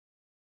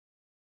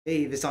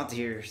Hey, Visant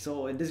here.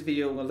 So in this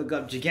video, I'm gonna look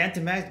up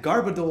Gigantamax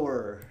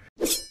Garbodor.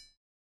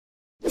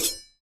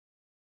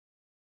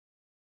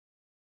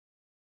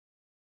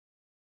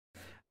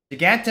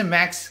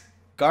 Gigantamax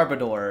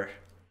Garbodor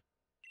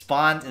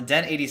spawned in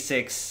Den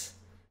 86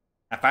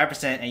 at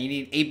 5%, and you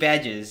need 8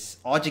 badges.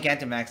 All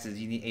Gigantamaxes,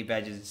 you need 8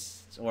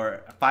 badges,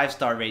 or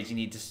 5-star raids, you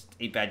need just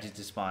 8 badges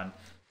to spawn.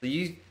 So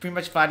you pretty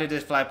much fly to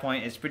this fly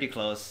point. It's pretty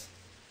close.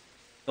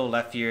 Go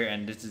left here,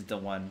 and this is the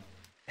one.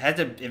 If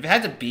it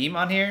has a beam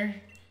on here,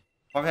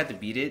 probably have to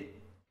beat it,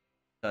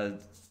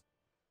 because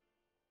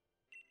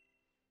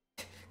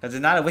it's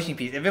not a wishing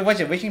piece. If it was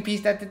a wishing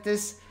piece that did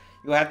this,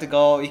 you have to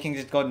go. You can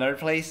just go another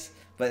place.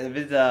 But if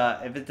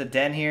it's a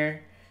den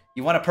here,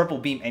 you want a purple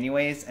beam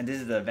anyways, and this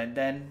is the event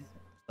den.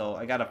 So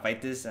I gotta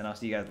fight this, and I'll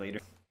see you guys later.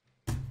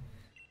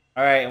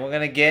 All right, we're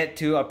gonna get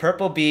to a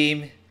purple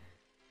beam.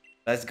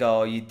 Let's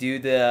go. You do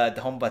the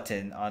home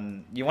button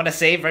on. You want to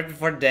save right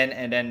before the den,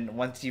 and then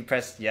once you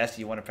press yes,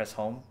 you want to press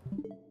home.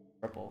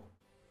 Purple.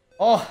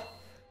 Oh,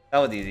 that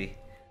was easy.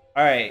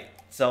 All right,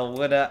 so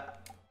we're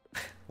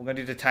gonna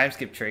do the time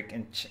skip trick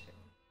and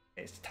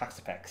it's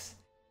Toxapex.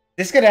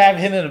 This could have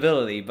hidden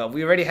ability, but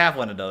we already have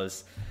one of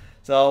those.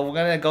 So we're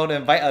gonna go to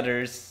invite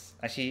others.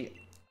 Actually,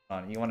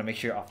 hold on, you want to make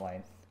sure you're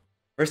offline.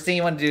 First thing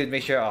you want to do is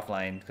make sure you're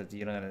offline, because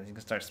you can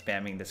start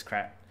spamming this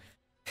crap.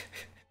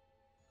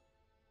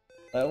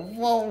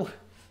 Whoa!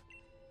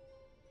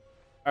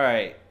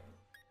 Alright.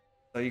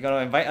 So you're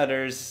gonna invite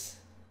others.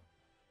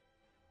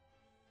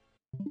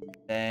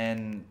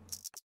 Then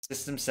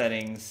system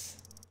settings.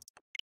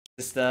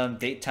 System,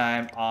 date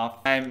time,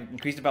 off. Time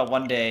increased about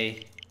 1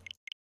 day.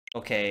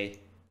 Okay.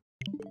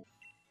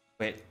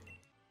 Wait.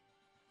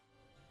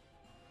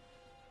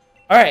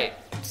 Alright,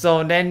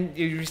 so then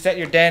you reset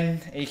your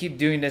den, and you keep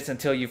doing this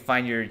until you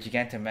find your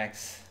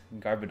Gigantamax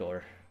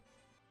Garbodor.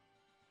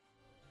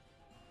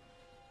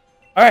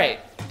 Alright,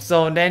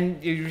 so then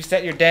you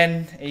reset your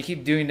den, and you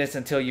keep doing this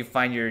until you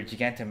find your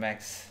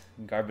Gigantamax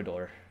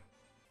Garbodor.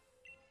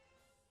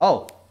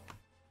 Oh!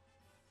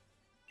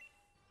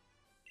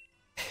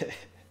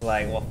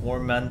 Like, what, 4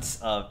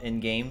 months of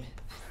in-game?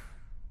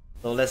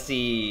 So let's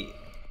see,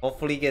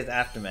 hopefully he gets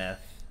Aftermath.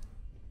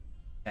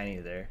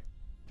 Chinese there.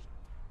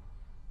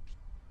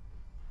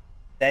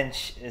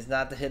 Bench is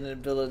not the hidden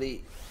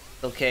ability.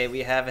 Okay, we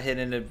have a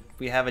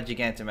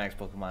Gigantamax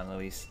Pokemon at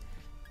least.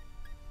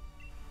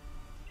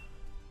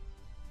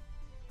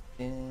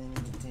 I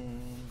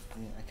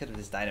could have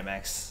just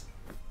Dynamax.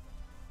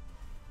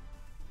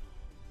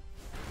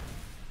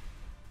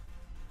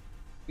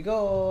 We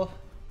go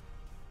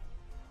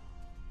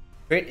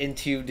straight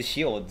into the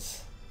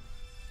shields.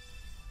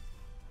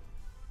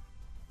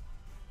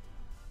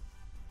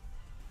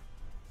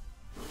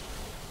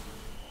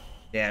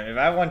 Damn, if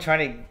I want to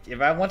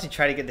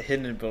try to get the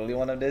hidden ability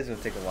one of this, it'll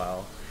take a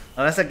while.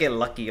 Unless I get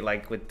lucky,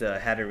 like with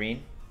the Hatterene.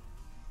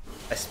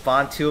 I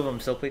spawned 2 of them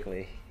so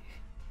quickly.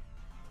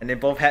 And they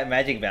both had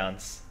magic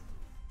bounce.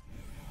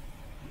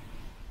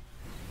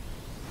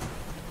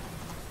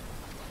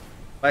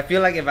 But I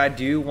feel like if I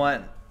do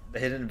want the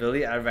hidden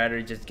ability, I'd rather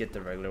just get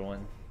the regular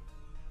one.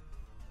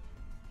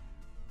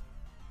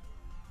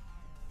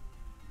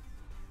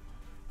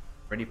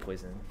 Already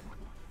poisoned.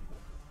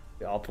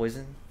 They all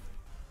poisoned?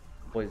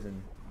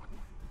 Poison.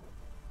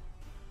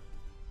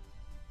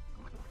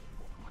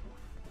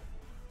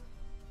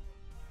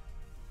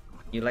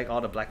 You like all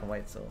the black and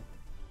white, so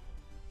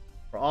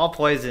we're all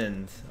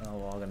poisoned. Oh,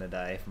 we're all gonna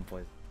die from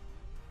poison.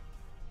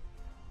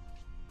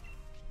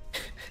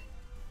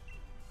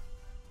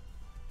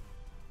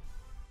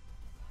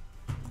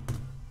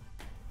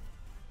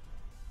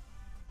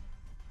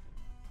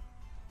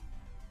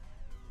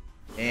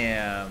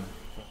 Damn.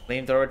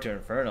 Flamethrower to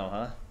Inferno,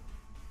 huh?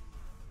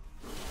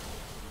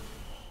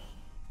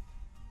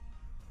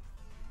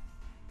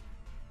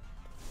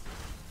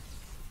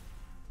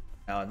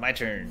 Now it's my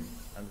turn.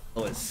 I'm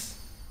Lois.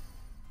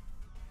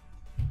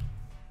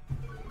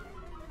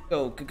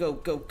 Go, go,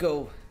 go,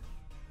 go.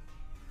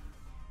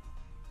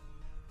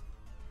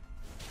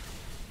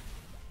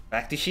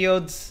 Back to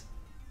shields.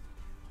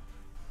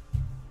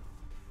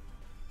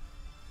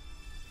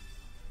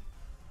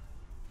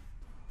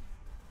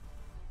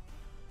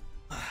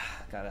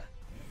 Gotta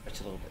stretch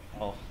a little bit.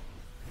 Oh,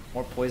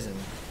 more poison.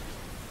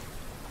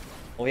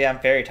 Oh yeah, I'm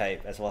fairy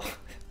type as well.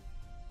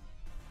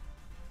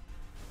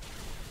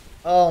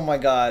 Oh my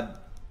god.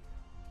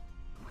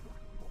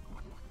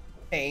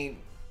 Pain.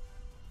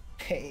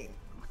 Pain.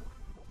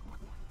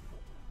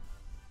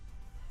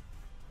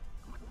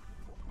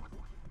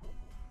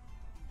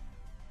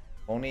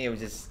 Only it was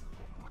just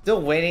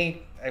still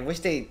waiting. I wish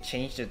they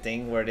changed the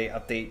thing where they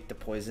update the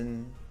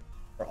poison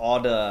or all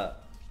the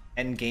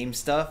end game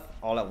stuff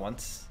all at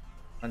once.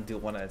 And do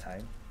it one at a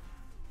time.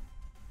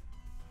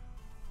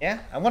 Yeah,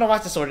 I want to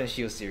watch the Sword and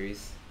Shield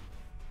series.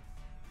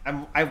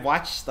 I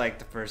watched like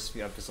the first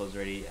few episodes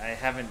already. I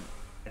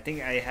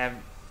think I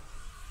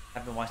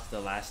haven't watched the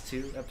last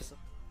 2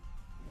 episodes.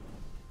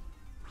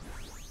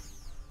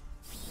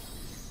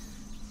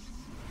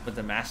 With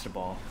the Master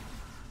Ball.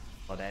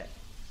 All that.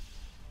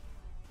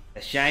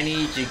 A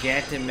shiny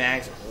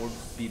Gigantamax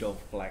Orbital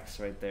Flex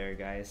right there,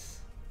 guys.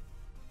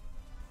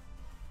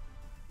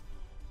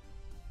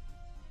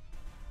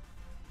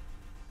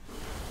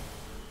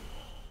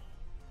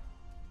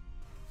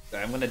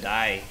 I'm gonna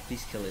die.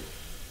 Please kill it.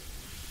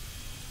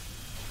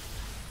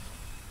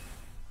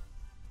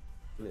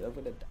 I'm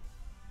gonna die.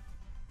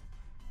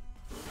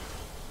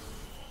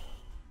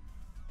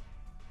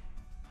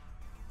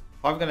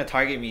 Probably gonna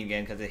target me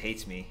again because it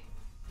hates me.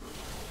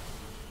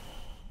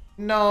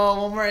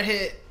 No, one more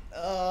hit.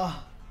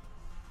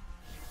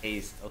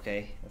 Haste.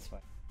 Okay, that's fine.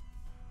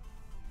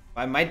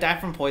 I might die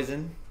from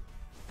poison.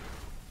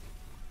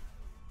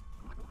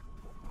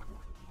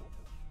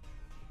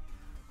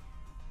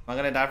 Am I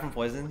gonna die from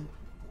poison?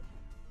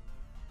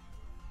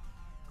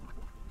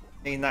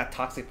 I think not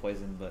toxic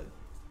poison, but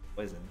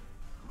poison.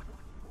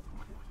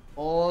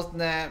 Oh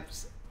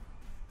snaps!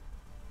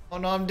 Oh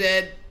no, I'm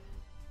dead.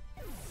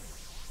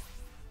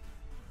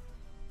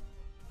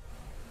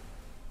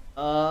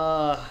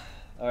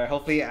 Alright,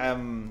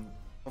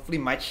 hopefully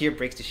my cheer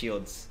breaks the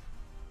shields.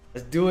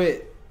 Let's do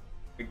it!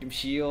 Break them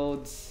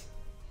shields.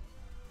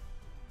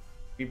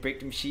 We break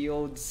them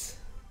shields.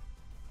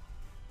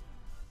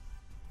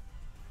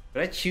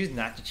 But I choose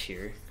not to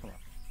cheer. Come on.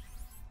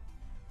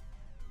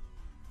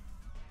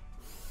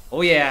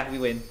 Oh yeah, we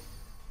win.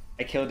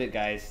 I killed it,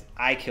 guys.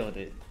 I killed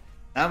it.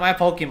 Not my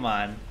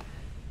Pokemon.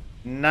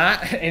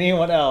 Not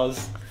anyone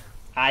else.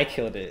 I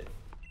killed it.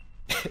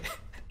 Of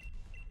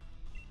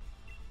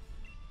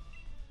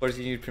course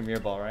you need Premier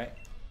Ball, right?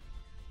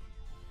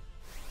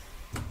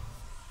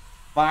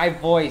 My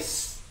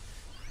voice.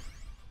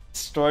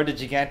 Store the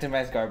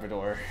Gigantamax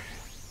Garbodor.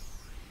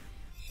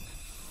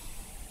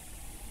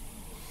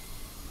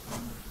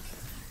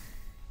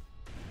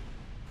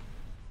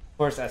 Of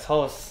course, as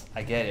host,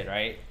 I get it,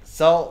 right?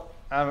 So,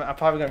 I'm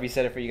probably gonna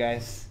reset it for you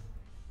guys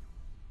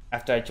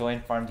after I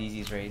join Farm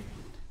DZ's raid.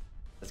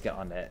 Let's get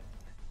on that.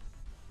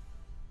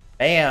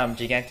 Bam!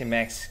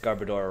 Gigantamax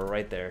Garbodor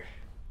right there.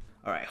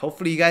 Alright,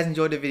 hopefully you guys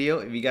enjoyed the video.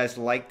 If you guys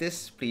like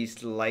this,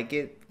 please like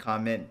it,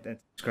 comment, and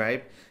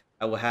subscribe.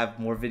 I will have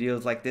more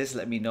videos like this.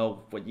 Let me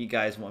know what you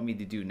guys want me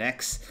to do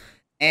next.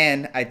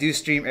 And I do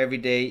stream every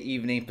day,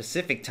 evening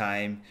Pacific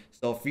time,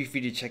 so feel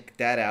free to check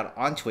that out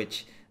on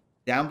Twitch.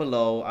 Down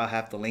below, I'll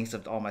have the links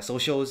of all my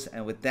socials.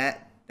 And with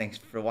that, thanks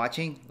for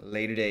watching.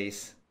 Later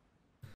days.